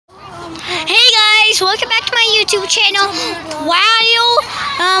welcome back to my YouTube channel.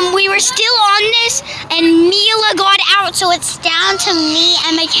 While we were still on this, and Mila got out, so it's down to me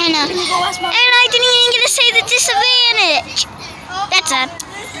and McKenna. And I didn't even get to say the disadvantage. That's it.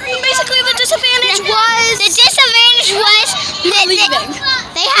 Basically, the disadvantage was... The disadvantage was that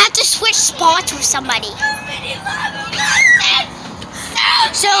they had to switch spots with somebody.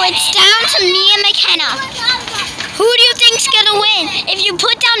 So it's down to me and McKenna. Who do you think's gonna win? If you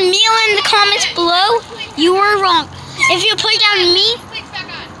put down Mila in the comments below, you were wrong. If you put down me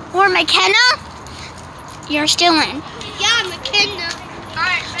or McKenna, you're still in. Yeah, McKenna.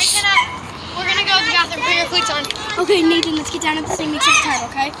 Alright, McKenna, we're gonna go to the bathroom. Put your cleats on. Okay, Nathan, let's get down at the same exact time,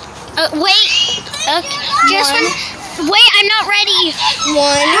 okay? Wait. Okay. Wait, I'm not ready.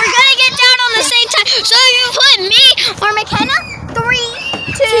 One. We're gonna get down on the same time. So if you put me or McKenna, 3,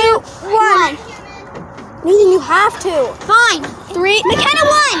 2, 1. Nathan, you have to. Fine. 3. McKenna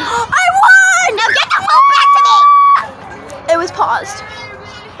won. I won. Now get the phone back to me. It was paused.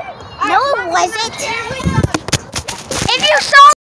 No, it wasn't. If you saw